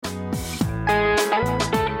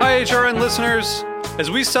HRN listeners.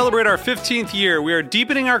 As we celebrate our 15th year, we are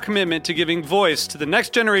deepening our commitment to giving voice to the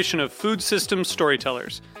next generation of food systems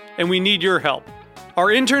storytellers, and we need your help. Our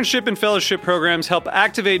internship and fellowship programs help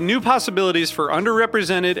activate new possibilities for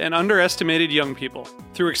underrepresented and underestimated young people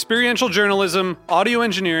through experiential journalism, audio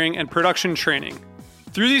engineering, and production training.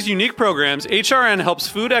 Through these unique programs, HRN helps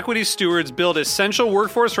food equity stewards build essential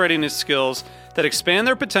workforce readiness skills that expand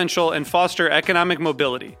their potential and foster economic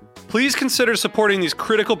mobility. Please consider supporting these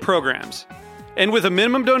critical programs. And with a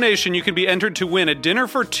minimum donation, you can be entered to win a dinner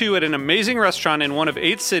for two at an amazing restaurant in one of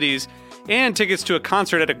 8 cities and tickets to a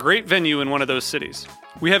concert at a great venue in one of those cities.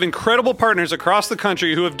 We have incredible partners across the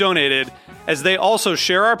country who have donated, as they also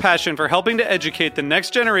share our passion for helping to educate the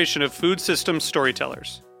next generation of food systems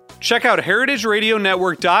storytellers. Check out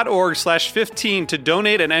heritageradionetwork.org/15 to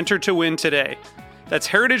donate and enter to win today. That's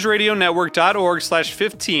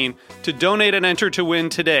heritageradionetwork.org/15 to donate and enter to win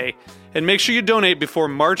today. And make sure you donate before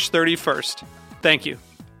March 31st. Thank you.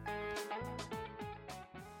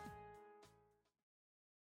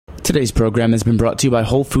 Today's program has been brought to you by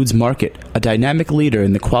Whole Foods Market, a dynamic leader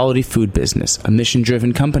in the quality food business, a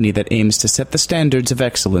mission-driven company that aims to set the standards of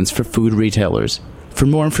excellence for food retailers. For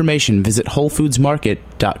more information, visit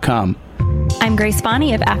WholeFoodsMarket.com. I'm Grace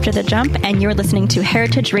Bonney of After the Jump, and you're listening to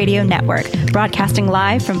Heritage Radio Network, broadcasting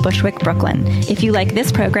live from Bushwick, Brooklyn. If you like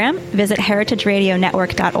this program, visit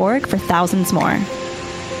heritageradionetwork.org for thousands more.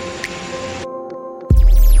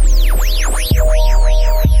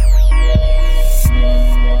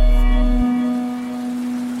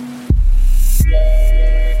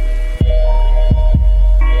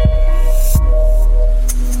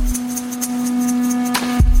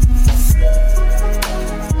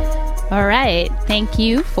 All right. Thank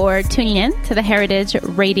you for tuning in to the Heritage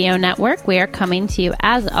Radio Network. We are coming to you,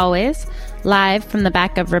 as always, live from the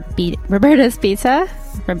back of Roberta's Pizza.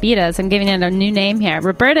 Roberta's. I'm giving it a new name here.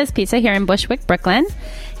 Roberta's Pizza here in Bushwick, Brooklyn.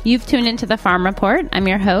 You've tuned into the Farm Report. I'm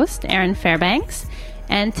your host, Erin Fairbanks.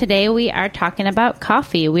 And today we are talking about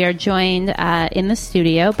coffee. We are joined in the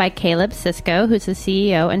studio by Caleb Cisco, who's the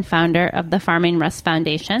CEO and founder of the Farming Rust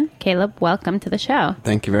Foundation. Caleb, welcome to the show.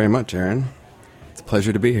 Thank you very much, Erin. It's a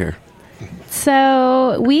pleasure to be here.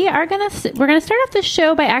 So we're gonna start off the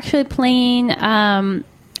show by actually playing a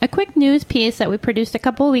quick news piece that we produced a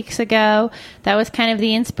couple of weeks ago. That was kind of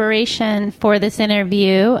the inspiration for this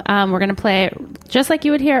interview. We're going to play it just like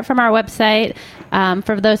you would hear it from our website.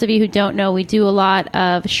 For those of you who don't know, we do a lot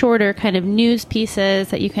of shorter kind of news pieces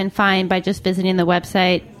that you can find by just visiting the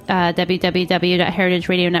website,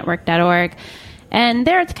 www.heritageradionetwork.org. And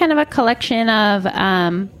there it's kind of a collection of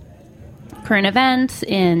current events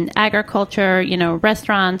in agriculture,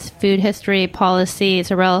 restaurants, food history, policy. It's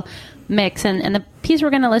a real mix. And the piece we're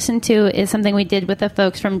going to listen to is something we did with the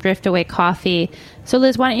folks from Driftaway Coffee. So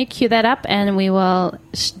Liz, why don't you cue that up and we will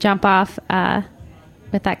jump off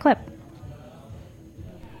with that clip.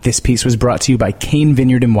 This piece was brought to you by Kane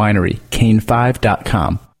Vineyard and Winery,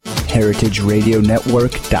 Kane5.com,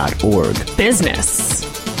 heritageradionetwork.org. Business.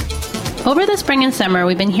 Over the spring and summer,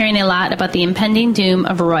 we've been hearing a lot about the impending doom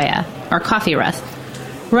of Roya, or coffee rust.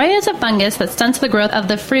 Roya is a fungus that stunts the growth of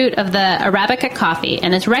the fruit of the Arabica coffee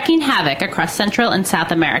and is wreaking havoc across Central and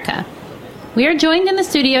South America. We are joined in the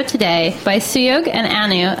studio today by Suyog and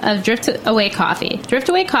Anu of Driftaway Coffee.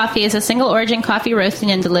 Driftaway Coffee is a single-origin coffee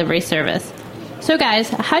roasting and delivery service. So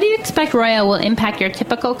guys, how do you expect Roya will impact your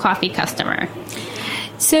typical coffee customer?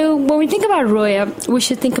 So when we think about Roya, we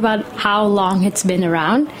should think about how long it's been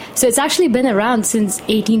around. So it's actually been around since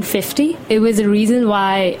 1850. It was the reason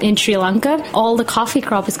why in Sri Lanka, all the coffee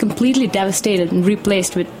crop is completely devastated and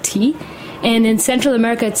replaced with tea. And in Central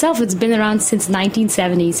America itself, it's been around since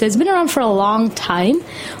 1970. So it's been around for a long time.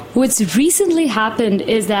 What's recently happened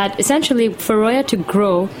is that essentially for Roya to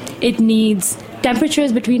grow, it needs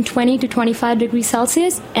temperatures between 20 to 25 degrees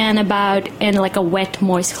Celsius and like a wet,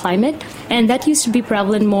 moist climate. And that used to be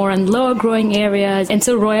prevalent more in lower growing areas. And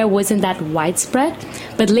so Roya wasn't that widespread.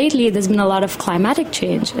 But lately, there's been a lot of climatic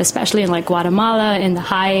change, especially in like Guatemala, in the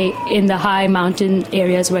high mountain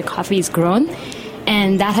areas where coffee is grown.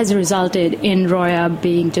 And that has resulted in Roya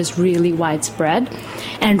being just really widespread.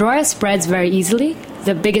 And Roya spreads very easily.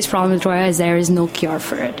 The biggest problem with Roya is there is no cure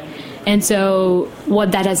for it. And so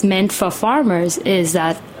what that has meant for farmers is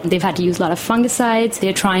that they've had to use a lot of fungicides.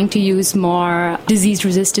 They're trying to use more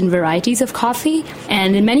disease-resistant varieties of coffee.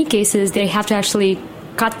 And in many cases, they have to actually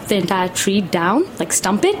cut the entire tree down, like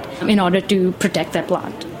stump it, in order to protect their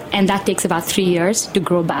plant. And that takes about 3 years to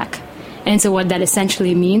grow back. And so what that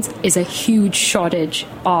essentially means is a huge shortage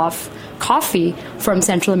of coffee from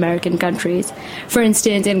Central American countries. For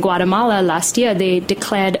instance, in Guatemala last year, they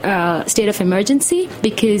declared a state of emergency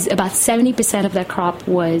because about 70% of their crop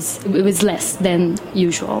was less than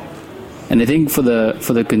usual. And I think for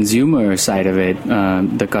the consumer side of it,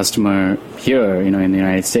 the customer here, in the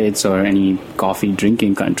United States or any coffee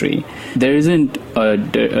drinking country, there isn't a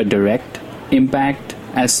direct impact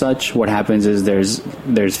as such. What happens is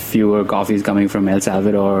there's fewer coffees coming from El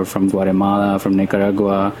Salvador, from Guatemala, from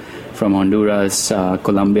Nicaragua, from Honduras,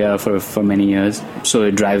 Colombia for many years. So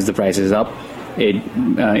it drives the prices up. It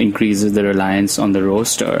increases the reliance on the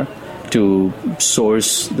roaster to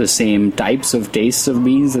source the same types of tastes of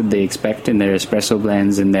beans that they expect in their espresso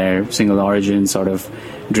blends, in their single origin sort of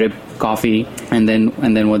drip coffee. And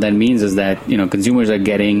then what that means is that, consumers are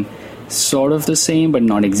getting sort of the same, but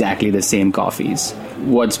not exactly the same coffees.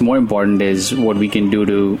 What's more important is what we can do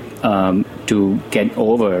to get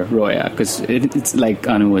over Roya, because it's like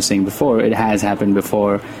Anu was saying before, it has happened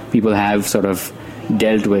before. People have sort of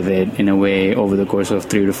dealt with it in a way over the course of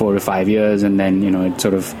 3 to 4 to 5 years, and then it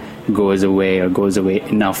sort of goes away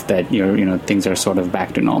enough that things are sort of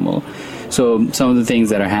back to normal. So some of the things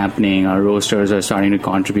that are happening, our roasters are starting to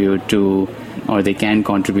contribute to, or they can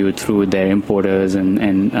contribute through their importers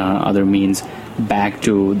and other means back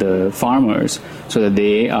to the farmers, so that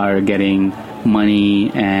they are getting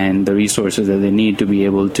money and the resources that they need to be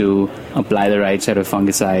able to apply the right set of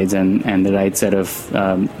fungicides and the right set of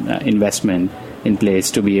investment in place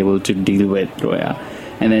to be able to deal with Roya.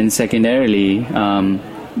 And then secondarily,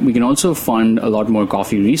 we can also fund a lot more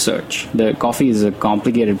coffee research. The coffee is a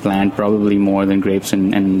complicated plant, probably more than grapes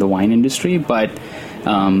and the wine industry, but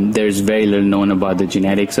there's very little known about the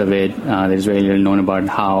genetics of it. There's very little known about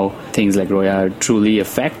how things like Roya truly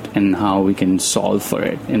affect and how we can solve for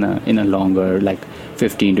it in a longer, like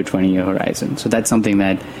 15 to 20 year horizon. So that's something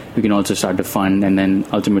that we can also start to fund, and then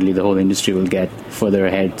ultimately the whole industry will get further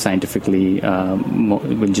ahead scientifically.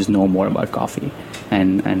 We'll just know more about coffee,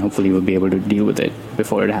 and hopefully we'll be able to deal with it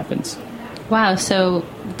before it happens. Wow, so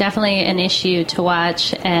definitely an issue to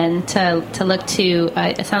watch and to look to.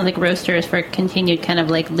 It sounds like roasters for continued kind of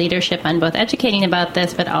like leadership on both educating about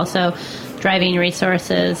this, but also driving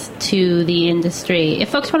resources to the industry. If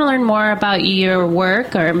folks want to learn more about your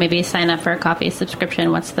work or maybe sign up for a coffee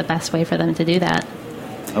subscription, what's the best way for them to do that?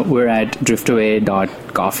 We're at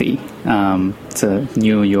driftaway.coffee. It's a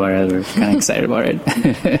new URL. We're kind of excited about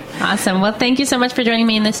it. Awesome. Well, thank you so much for joining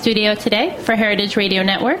me in the studio today for Heritage Radio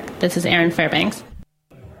Network. This is Erin Fairbanks.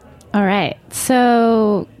 All right.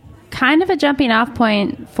 So kind of a jumping off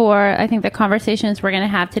point for, I think, the conversations we're going to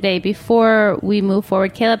have today before we move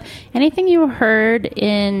forward. Caleb, anything you heard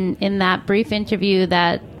in that brief interview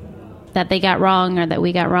that they got wrong or that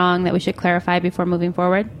we got wrong that we should clarify before moving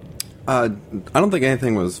forward? I don't think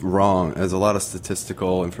anything was wrong. There's a lot of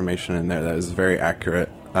statistical information in there that is very accurate.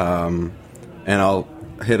 And I'll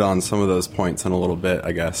hit on some of those points in a little bit,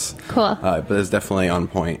 I guess. Cool. But it's definitely on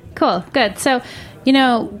point. Cool. Good. So,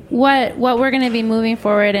 what we're going to be moving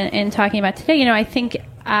forward and talking about today, I think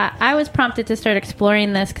I was prompted to start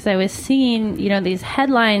exploring this because I was seeing, these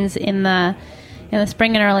headlines in the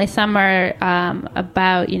spring and early summer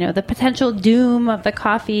about, the potential doom of the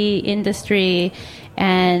coffee industry.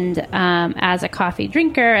 And as a coffee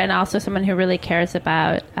drinker and also someone who really cares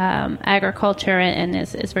about agriculture and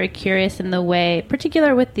is very curious in the way,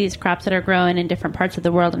 particular with these crops that are grown in different parts of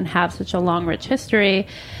the world and have such a long, rich history,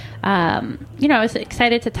 I was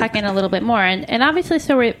excited to tuck in a little bit more. And obviously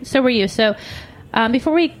so were you. So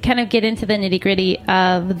before we kind of get into the nitty-gritty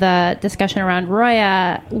of the discussion around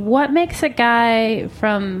Roya, what makes a guy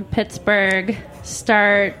from Pittsburgh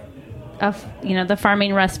start of the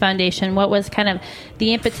Farming Rust Foundation? What was kind of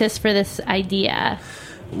the impetus for this idea?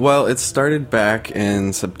 Well, it started back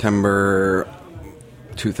in September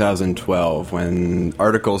 2012 when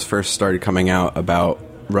articles first started coming out about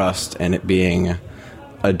rust and it being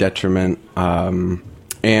a detriment.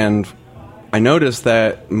 And I noticed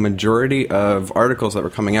that majority of articles that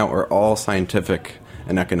were coming out were all scientific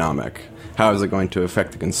and economic. How is it going to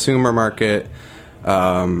affect the consumer market?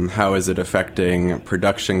 How is it affecting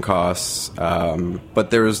production costs?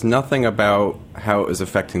 But there was nothing about how it was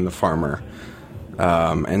affecting the farmer.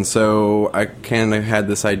 And so I kind of had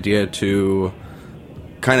this idea to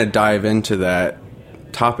kind of dive into that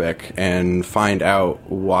topic and find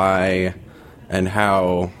out why and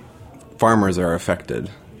how farmers are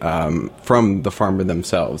affected from the farmer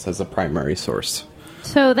themselves as a primary source.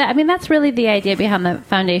 So that's really the idea behind the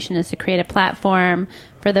foundation, is to create a platform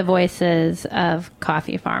for the voices of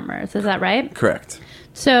coffee farmers. Is that right? Correct.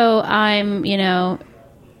 So I'm,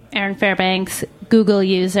 Aaron Fairbanks, Google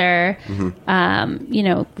user,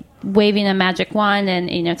 waving a magic wand, and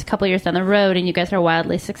it's a couple years down the road, and you guys are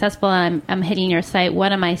wildly successful. And I'm hitting your site.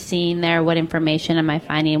 What am I seeing there? What information am I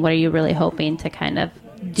finding? What are you really hoping to kind of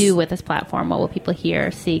do with this platform? What will people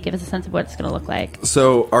hear, see? Give us a sense of what it's going to look like.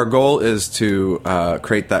 So our goal is to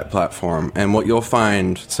create that platform, and what you'll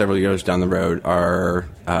find several years down the road are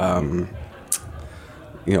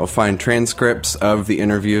you'll find transcripts of the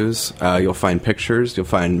interviews, you'll find pictures, you'll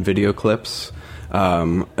find video clips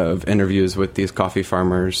of interviews with these coffee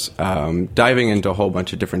farmers, diving into a whole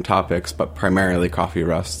bunch of different topics, but primarily coffee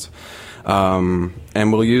rust. And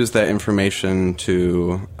we'll use that information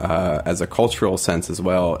to, as a cultural sense as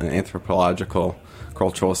well, an anthropological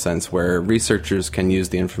cultural sense, where researchers can use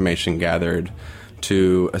the information gathered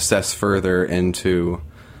to assess further into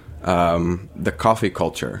the coffee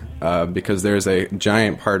culture, because there's a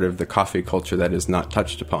giant part of the coffee culture that is not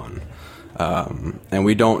touched upon. And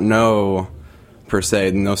we don't know, per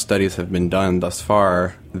se, no studies have been done thus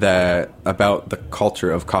far about the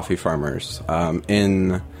culture of coffee farmers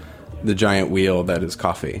in the giant wheel that is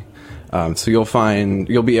coffee. So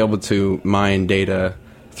you'll be able to mine data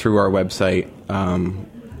through our website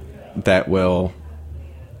that will,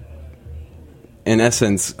 in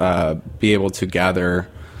essence, be able to gather.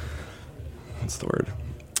 What's the word?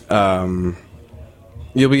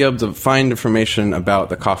 You'll be able to find information about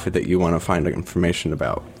the coffee that you want to find information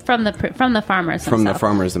about from the farmers. From the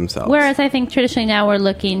farmers themselves. Whereas I think traditionally now we're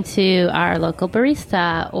looking to our local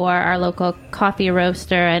barista or our local coffee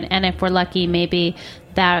roaster, and if we're lucky, maybe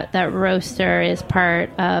that roaster is part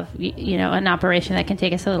of an operation that can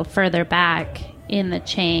take us a little further back in the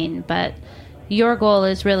chain. But your goal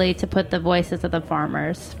is really to put the voices of the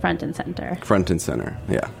farmers front and center. Front and center,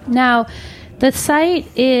 yeah. Now, the site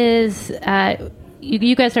is...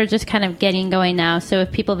 You guys are just kind of getting going now, so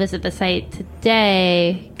if people visit the site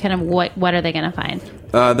today, kind of what are they going to find?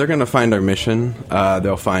 They're going to find our mission.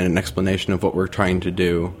 They'll find an explanation of what we're trying to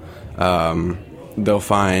do. They'll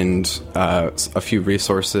find a few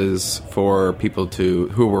resources for people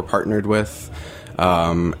who we're partnered with,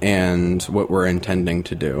 and what we're intending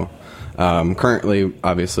to do. Currently,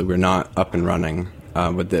 obviously, we're not up and running,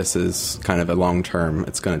 but this is kind of a long term.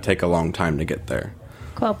 It's going to take a long time to get there.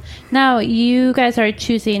 Cool. Now, you guys are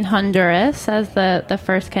choosing Honduras as the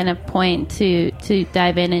first kind of point to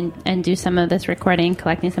dive in and do some of this recording,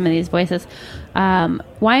 collecting some of these voices.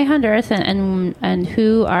 Why Honduras, and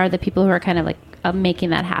who are the people who are kind of like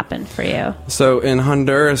making that happen for you? So in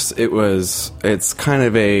Honduras, it's kind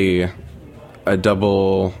of a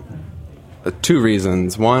double, two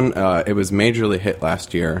reasons. One, it was majorly hit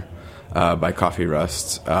last year by coffee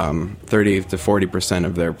rust. 30 to 40%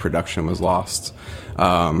 of their production was lost.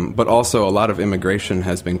 But also a lot of immigration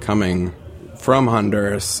has been coming from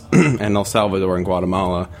Honduras and El Salvador and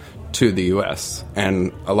Guatemala to the U.S.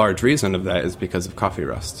 And a large reason of that is because of coffee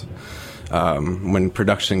rust. When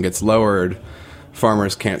production gets lowered,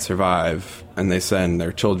 farmers can't survive, and they send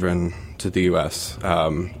their children to the U.S.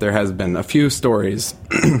 There has been a few stories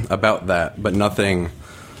about that, but nothing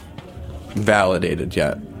validated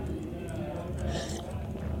yet.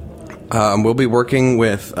 We'll be working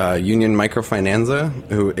with Union Microfinanza,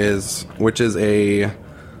 which is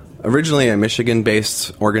originally a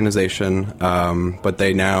Michigan-based organization, but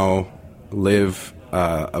they now live.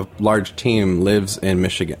 A large team lives in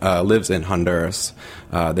Michigan, lives in Honduras.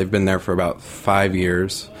 They've been there for about 5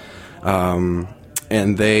 years, and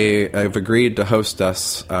they have agreed to host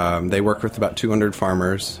us. They work with about 200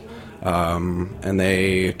 farmers, and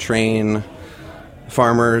they train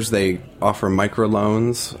farmers. They offer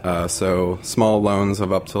microloans, so small loans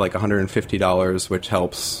of up to like $150, which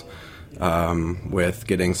helps with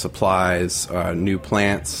getting supplies, new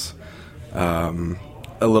plants,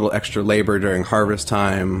 a little extra labor during harvest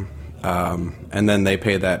time, and then they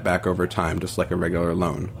pay that back over time, just like a regular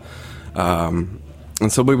loan. And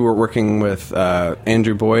so we were working with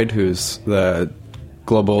Andrew Boyd, who's the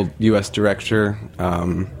global U.S. director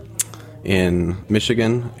in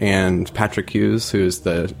Michigan, and Patrick Hughes, who's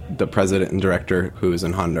the president and director, who's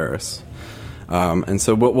in Honduras. And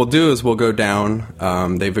so what we'll do is we'll go down.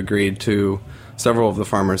 Several of the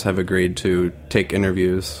farmers have agreed to take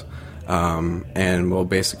interviews, and we'll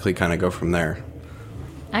basically kind of go from there.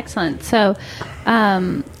 Excellent. So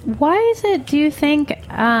why is it, do you think,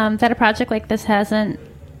 that a project like this hasn't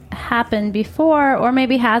happened before, or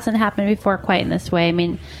maybe hasn't happened before quite in this way? I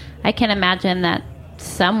mean, I can imagine that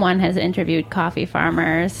someone has interviewed coffee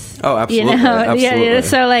farmers. Oh, absolutely. Absolutely.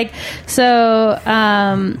 Yeah. So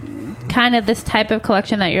kind of this type of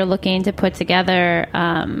collection that you're looking to put together,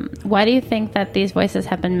 why do you think that these voices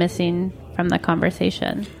have been missing from the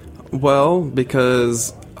conversation? Well,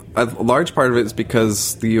 because a large part of it is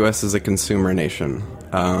because the U.S. is a consumer nation.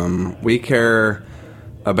 We care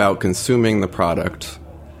about consuming the product,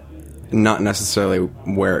 not necessarily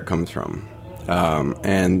where it comes from.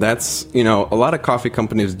 And that's, a lot of coffee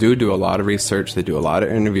companies do a lot of research, they do a lot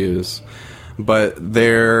of interviews, but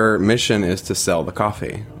their mission is to sell the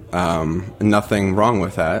coffee. Nothing wrong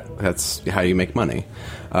with that. That's how you make money.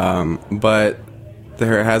 But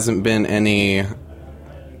there hasn't been any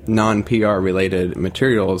non-PR related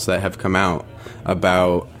materials that have come out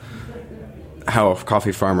about how a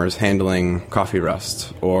coffee farmer is handling coffee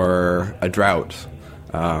rust or a drought.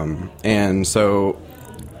 And so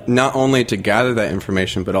not only to gather that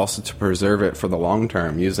information, but also to preserve it for the long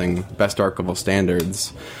term using best archival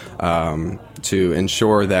standards to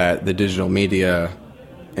ensure that the digital media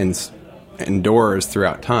endures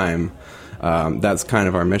throughout time. That's kind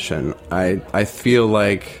of our mission. I feel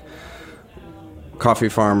like coffee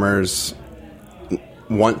farmers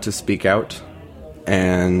want to speak out,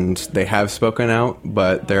 and they have spoken out,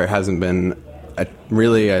 but there hasn't been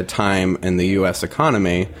really a time in the U.S.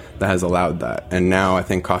 economy that has allowed that. And now I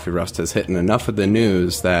think coffee rust has hit enough of the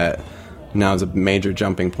news that now is a major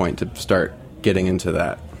jumping point to start getting into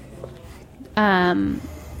that.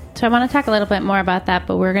 So I want to talk a little bit more about that,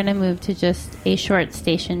 but we're going to move to just a short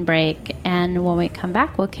station break. And when we come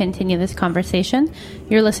back, we'll continue this conversation.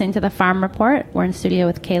 You're listening to The Farm Report. We're in studio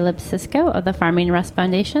with Caleb Cisco of the Farming Rust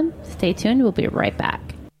Foundation. Stay tuned. We'll be right back.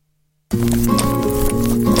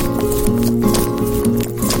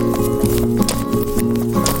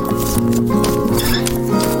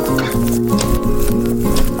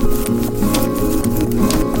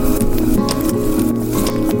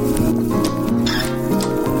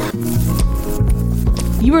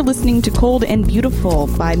 You are listening to Cold and Beautiful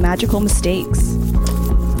by Magical Mistakes.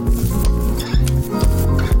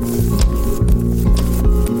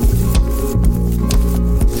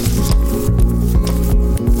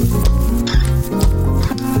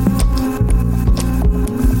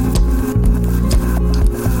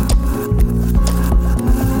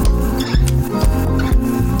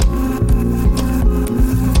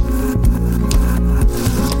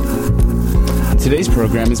 Today's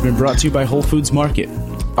program has been brought to you by Whole Foods Market.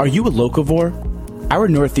 Are you a locavore? Our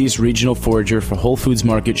Northeast regional forager for Whole Foods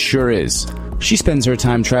Market sure is. She spends her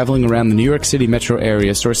time traveling around the New York City metro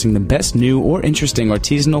area sourcing the best new or interesting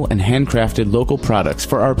artisanal and handcrafted local products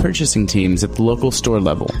for our purchasing teams at the local store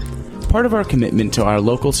level. Part of our commitment to our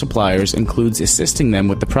local suppliers includes assisting them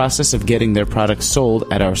with the process of getting their products sold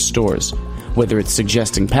at our stores. Whether it's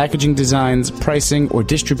suggesting packaging designs, pricing, or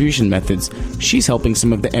distribution methods, she's helping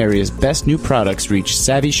some of the area's best new products reach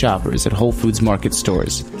savvy shoppers at Whole Foods Market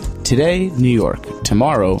stores. Today, New York.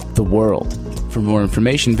 Tomorrow, the world. For more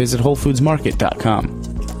information, visit WholeFoodsMarket.com.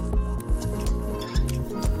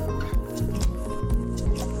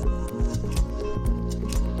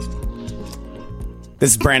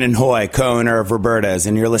 This is Brandon Hoy, co-owner of Roberta's,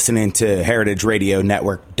 and you're listening to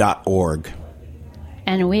HeritageRadioNetwork.org.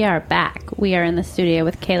 And we are back. We are in the studio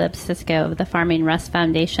with Caleb Cisco of the Farming Rust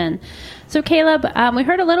Foundation. So, Caleb, we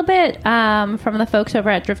heard a little bit from the folks over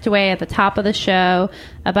at Driftaway at the top of the show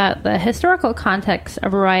about the historical context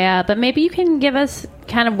of Roya, but maybe you can give us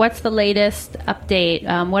kind of what's the latest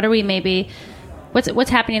update. What are we maybe... What's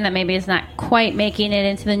happening that maybe is not quite making it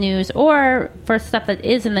into the news, or for stuff that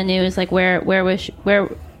is in the news, like where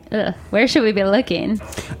should we be looking?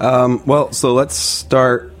 Well, so let's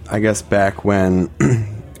start, I guess, back when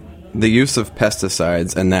the use of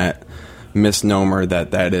pesticides and that misnomer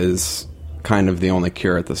that is kind of the only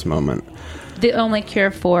cure at this moment. The only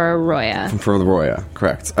cure for Roya. For the Roya,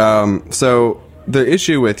 correct. So the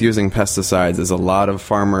issue with using pesticides is a lot of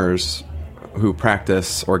farmers who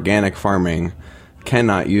practice organic farming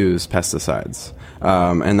cannot use pesticides.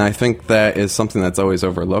 And I think that is something that's always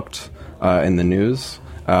overlooked in the news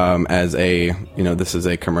as this is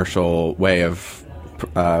a commercial way of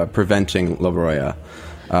preventing La Roya.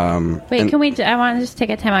 Wait, I want to just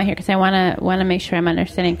take a time out here because I want to make sure I'm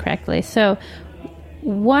understanding correctly. So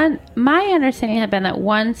my understanding had been that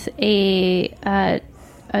once a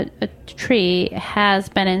tree has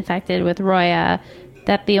been infected with Roya,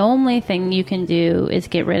 that the only thing you can do is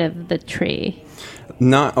get rid of the tree.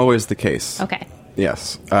 Not always the case. Okay.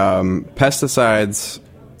 Yes. Pesticides,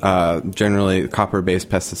 generally copper-based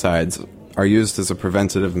pesticides, are used as a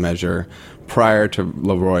preventative measure prior to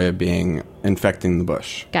La Roya infecting the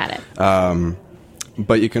bush. Got it.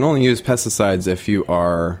 But you can only use pesticides if you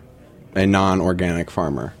are a non-organic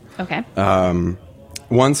farmer. Okay.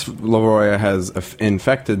 Once La Roya has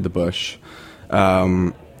infected the bush,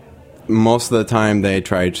 most of the time they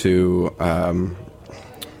try to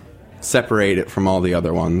separate it from all the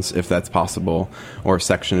other ones, if that's possible, or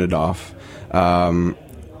section it off.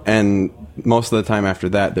 And most of the time after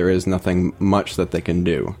that, there is nothing much that they can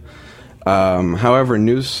do. However,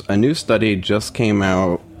 a new study just came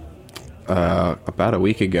out about a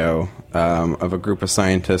week ago of a group of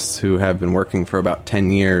scientists who have been working for about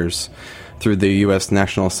 10 years through the U.S.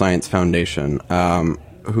 National Science Foundation,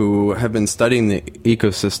 who have been studying the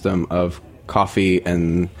ecosystem of coffee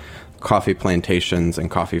and coffee plantations and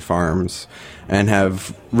coffee farms, and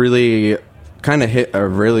have really kind of hit a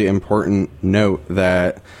really important note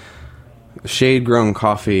that shade-grown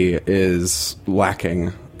coffee is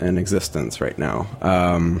lacking in existence right now.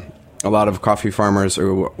 A lot of coffee farmers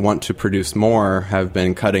who want to produce more have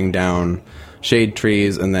been cutting down shade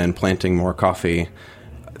trees and then planting more coffee,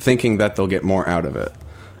 thinking that they'll get more out of it.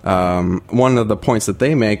 One of the points that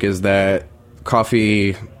they make is that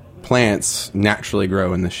coffee plants naturally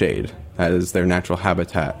grow in the shade. That is their natural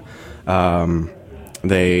habitat.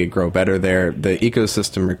 They grow better there. The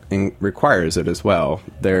ecosystem requires it as well.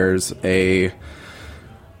 There's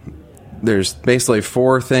basically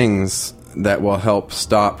 4 things that will help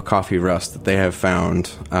stop coffee rust that they have found.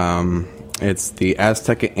 It's the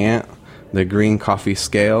Azteca ant, the green coffee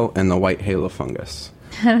scale, and the white halo fungus.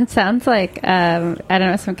 It sounds like, I don't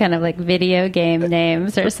know, some kind of like video game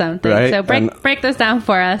names or something. Right? So break those down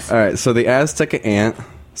for us. All right, so the Azteca ant.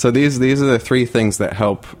 So these are the 3 things that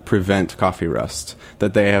help prevent coffee rust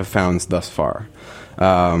that they have found thus far.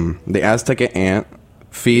 The Azteca ant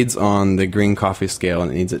feeds on the green coffee scale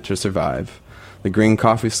and needs it to survive. The green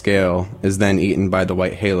coffee scale is then eaten by the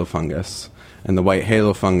white halo fungus, and the white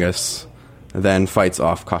halo fungus then fights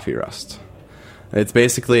off coffee rust. It's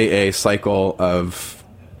basically a cycle of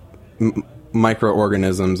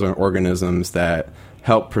microorganisms or organisms that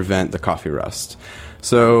help prevent the coffee rust.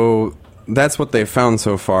 So that's what they've found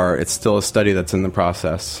so far. It's still a study that's in the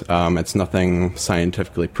process. It's nothing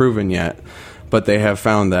scientifically proven yet, but they have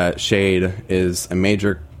found that shade is a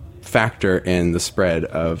major factor in the spread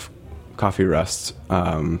of coffee rust.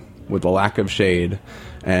 With the lack of shade,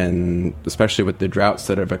 and especially with the droughts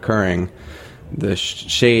that are occurring, the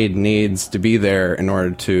shade needs to be there in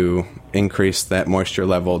order to increase that moisture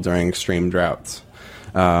level during extreme droughts.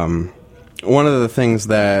 One of the things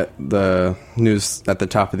that the news at the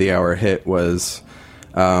top of the hour hit was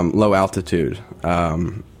low altitude,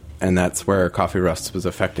 and that's where coffee rust was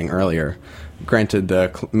affecting earlier. Granted,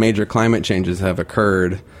 the major climate changes have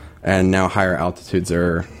occurred, and now higher altitudes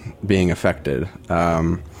are being affected.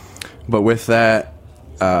 But with that,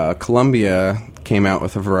 Colombia came out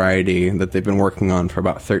with a variety that they've been working on for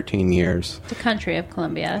about 13 years. The country of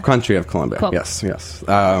Colombia. Country of Colombia, cool. Yes.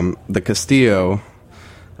 The Castillo,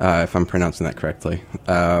 if I'm pronouncing that correctly,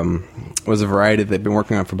 was a variety they've been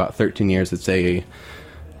working on for about 13 years. It's a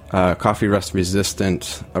coffee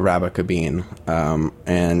rust-resistant Arabica bean,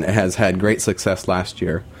 and it has had great success last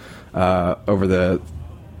year.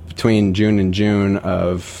 Between June and June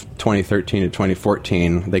of 2013 to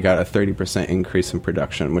 2014, they got a 30% increase in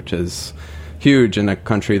production, which is huge in a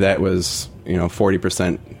country that was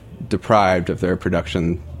 40% deprived of their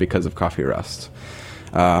production because of coffee rust.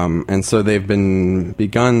 And so they've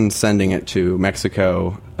begun sending it to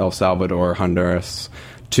Mexico, El Salvador, Honduras,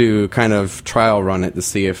 to kind of trial run it to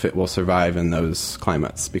see if it will survive in those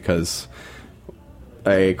climates, because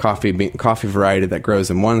a coffee variety that grows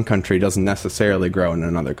in one country doesn't necessarily grow in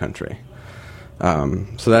another country.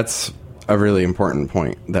 So that's a really important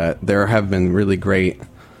point, that there have been really great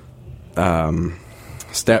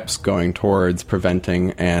steps going towards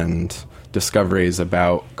preventing and discoveries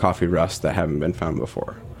about coffee rust that haven't been found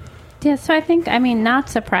before. Yeah, so I think, not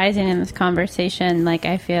surprising in this conversation,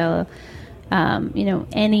 I feel,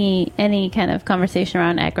 any kind of conversation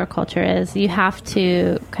around agriculture is you have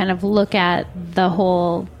to kind of look at the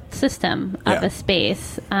whole system of a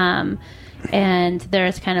space. And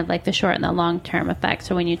there's kind of the short and the long-term effects.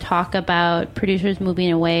 So when you talk about producers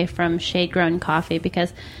moving away from shade-grown coffee,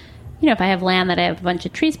 because, if I have land that I have a bunch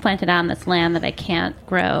of trees planted on, that's land that I can't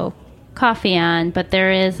grow coffee on, but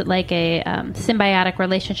there is a symbiotic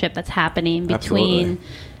relationship that's happening between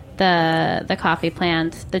the coffee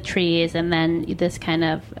plants, the trees, and then this kind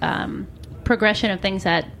of progression of things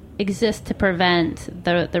that exist to prevent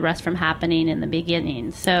the rest from happening in the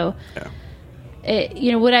beginning. So,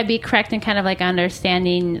 would I be correct in kind of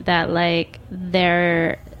understanding that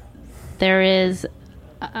there is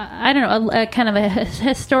a kind of a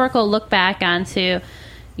historical look back onto,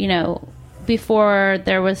 before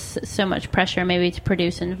there was so much pressure maybe to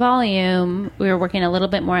produce in volume, we were working a little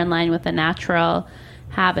bit more in line with the natural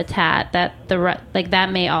habitat, that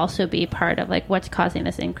that may also be part of like what's causing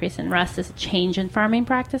this increase in rust, is a change in farming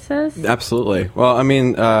practices? Absolutely. Well, I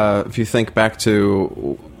mean, if you think back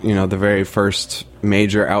to the very first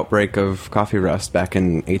major outbreak of coffee rust back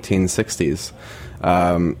in 1860s,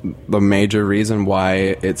 the major reason why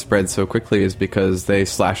it spread so quickly is because they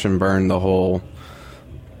slash and burn the whole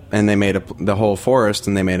forest,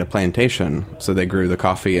 and they made a plantation. So they grew the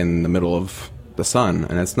coffee in the middle of the sun,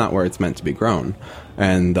 and it's not where it's meant to be grown,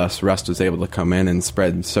 and thus rust was able to come in and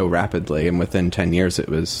spread so rapidly, and within 10 years it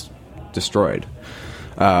was destroyed.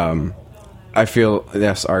 I feel,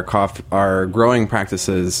 yes, our growing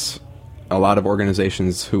practices, a lot of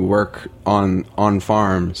organizations who work on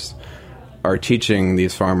farms are teaching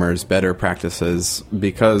these farmers better practices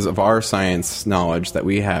because of our science knowledge that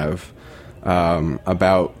we have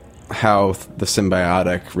about how the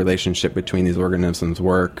symbiotic relationship between these organisms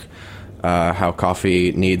work, how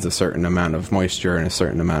coffee needs a certain amount of moisture and a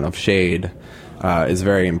certain amount of shade is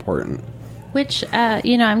very important. Which,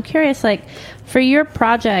 I'm curious, like, for your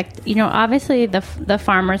project, obviously the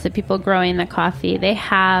farmers, the people growing the coffee, they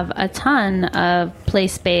have a ton of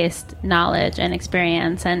place-based knowledge and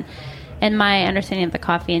experience. And my understanding of the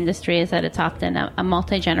coffee industry is that it's often a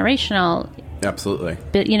multi-generational Absolutely.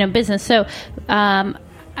 Business. So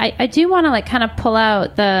I do want to kind of pull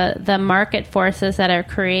out the market forces that are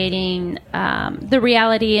creating the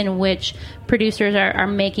reality in which producers are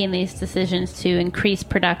making these decisions to increase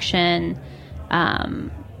production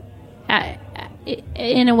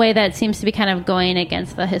in a way that seems to be kind of going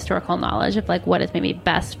against the historical knowledge of like what is maybe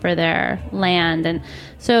best for their land. And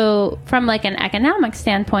so from like an economic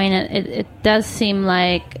standpoint, it does seem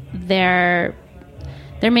like there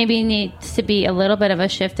maybe needs to be a little bit of a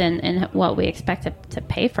shift in what we expect to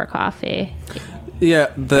pay for coffee.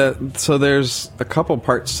 Yeah, so there's a couple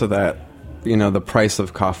parts to that, the price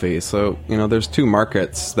of coffee. So, there's two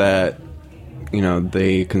markets that,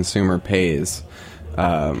 the consumer pays.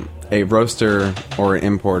 A roaster or an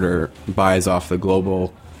importer buys off the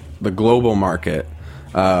global market,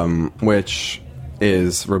 which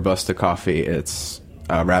is Robusta coffee, it's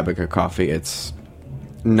Arabica coffee, it's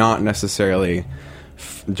not necessarily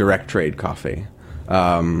direct trade coffee.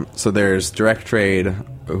 So there's direct trade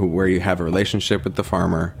where you have a relationship with the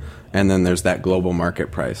farmer, and then there's that global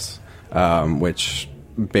market price, which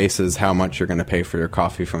bases how much you're going to pay for your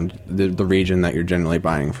coffee from the region that you're generally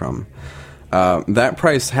buying from. That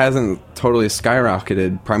price hasn't totally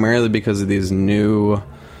skyrocketed, primarily because of these new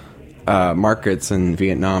markets in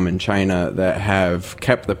Vietnam and China that have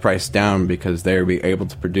kept the price down because they're able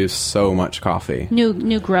to produce so much coffee.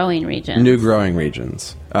 New growing regions. New growing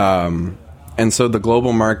regions. And so the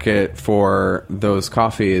global market for those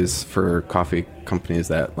coffees, for coffee companies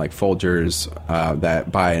that like Folgers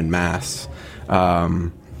that buy in mass,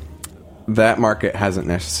 that market hasn't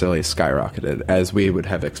necessarily skyrocketed as we would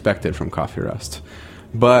have expected from coffee rust.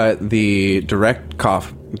 But the direct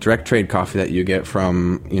trade coffee that you get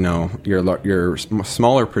from your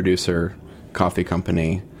smaller producer coffee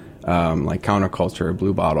company, like Counterculture or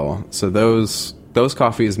Blue Bottle, so those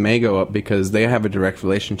coffees may go up because they have a direct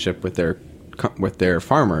relationship with their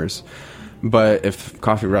farmers. But if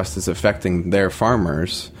coffee rust is affecting their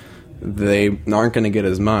farmers, they aren't going to get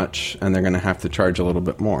as much, and they're going to have to charge a little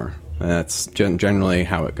bit more. And that's generally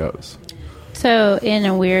how it goes. So in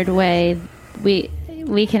a weird way, we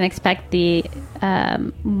can expect the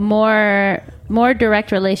more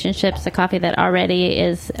direct relationships to coffee that already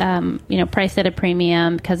is priced at a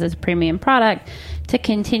premium because it's a premium product to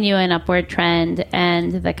continue an upward trend,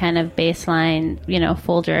 and the kind of baseline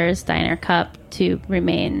Folgers Diner Cup to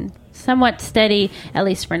remain somewhat steady, at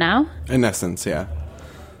least for now. In essence, yeah.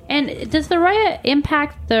 And does the Roya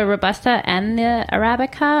impact the Robusta and the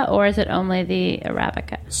Arabica, or is it only the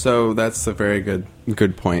Arabica? So that's a very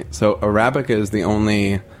good point. So Arabica is the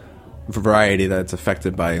only variety that's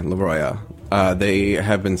affected by La Roya. They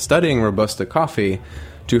have been studying Robusta coffee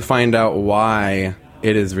to find out why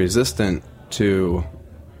it is resistant to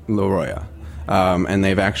La Roya. And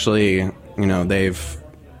they've actually, they've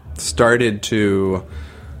started to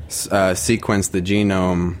sequence the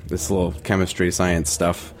genome, this little chemistry science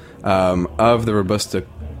stuff, of the Robusta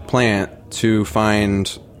plant to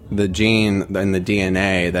find the gene in the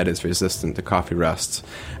DNA that is resistant to coffee rust,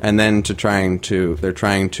 and then they're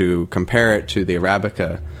trying to compare it to the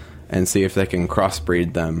Arabica and see if they can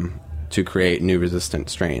crossbreed them to create new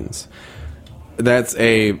resistant strains. That's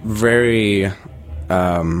a very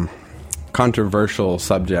controversial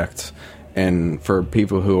subject, and for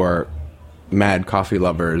people who are mad coffee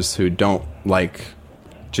lovers who don't like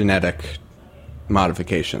genetic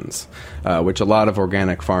modifications, which a lot of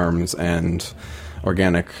organic farms and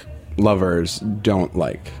organic lovers don't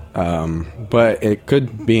like. But it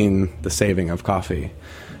could mean the saving of coffee.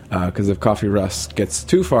 Because if coffee rust gets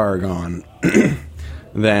too far gone,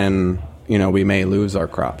 then, we may lose our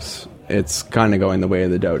crops. It's kind of going the way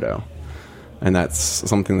of the dodo. And that's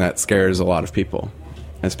something that scares a lot of people,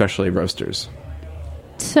 especially roasters.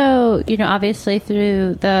 So, obviously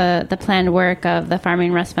through the planned work of the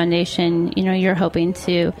Farming Rust Foundation, you're hoping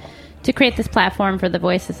to create this platform for the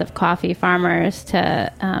voices of coffee farmers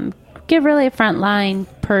to give really a frontline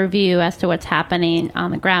purview as to what's happening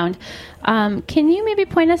on the ground. Can you maybe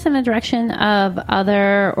point us in the direction of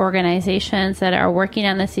other organizations that are working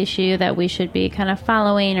on this issue that we should be kind of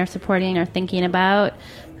following or supporting or thinking about,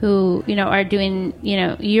 who, are doing,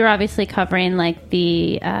 you're obviously covering like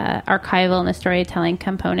the archival and the storytelling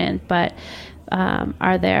component, but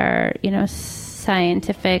are there,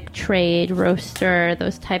 scientific, trade, roaster,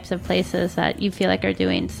 those types of places that you feel like are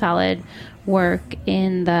doing solid work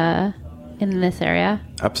in this area?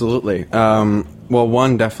 Absolutely. Well,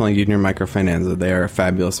 one, definitely Union Microfinance. They are a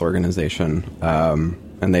fabulous organization,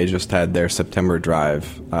 and they just had their September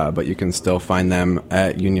drive, but you can still find them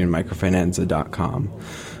at unionmicrofinanza.com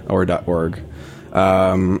or .org.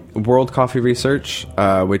 World Coffee Research,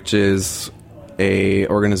 which is a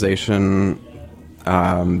organization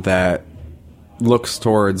that looks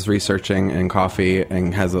towards researching in coffee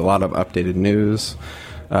and has a lot of updated news,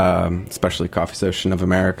 especially Coffee Association of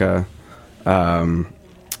America,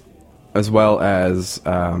 as well as,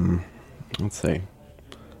 let's see.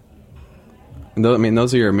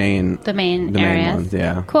 Those are your main... The main areas. Main ones,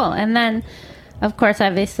 yeah. Cool. And then, of course,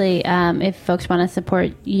 obviously, if folks want to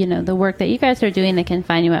support, the work that you guys are doing, they can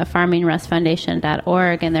find you at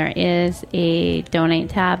farmingrustfoundation.org, and there is a donate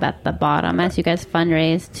tab at the bottom as you guys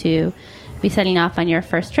fundraise to be setting off on your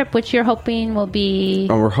first trip, which you're hoping will be...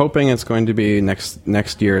 We're hoping it's going to be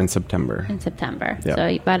next year in September. In September. Yep. So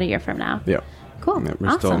about a year from now. Yeah. Cool. Yeah, we're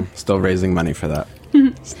awesome. still raising money for that.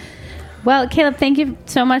 Well, Caleb, thank you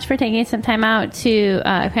so much for taking some time out to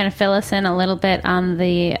kind of fill us in a little bit on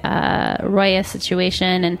the Roya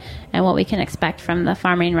situation and what we can expect from the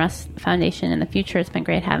Farming Rust Foundation in the future. It's been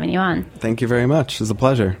great having you on. Thank you very much. It's a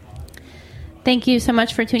pleasure. Thank you so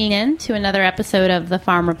much for tuning in to another episode of The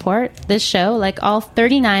Farm Report. This show, like all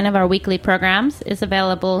 39 of our weekly programs, is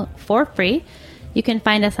available for free. You can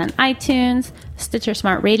find us on iTunes, Stitcher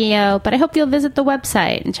Smart Radio, but I hope you'll visit the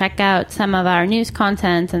website and check out some of our news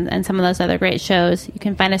content and some of those other great shows. You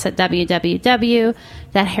can find us at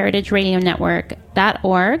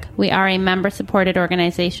www.heritageradionetwork.org. We are a member-supported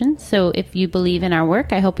organization, so if you believe in our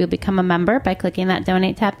work, I hope you'll become a member by clicking that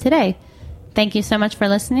donate tab today. Thank you so much for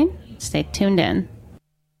listening. Stay tuned in.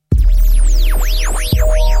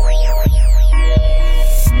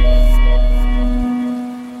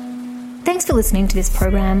 Thanks for listening to this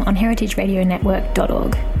program on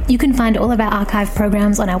heritageradionetwork.org. You can find all of our archive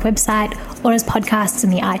programs on our website or as podcasts in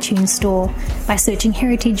the iTunes store by searching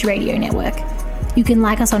Heritage Radio Network. You can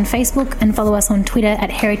like us on Facebook and follow us on Twitter at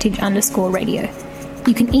heritage_radio.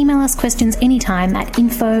 You can email us questions anytime at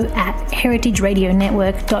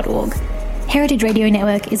info@heritageradionetwork.org. Heritage Radio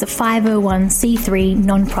Network is a 501c3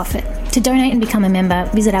 non-profit. To donate and become a member,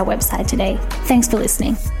 visit our website today. Thanks for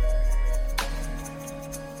listening.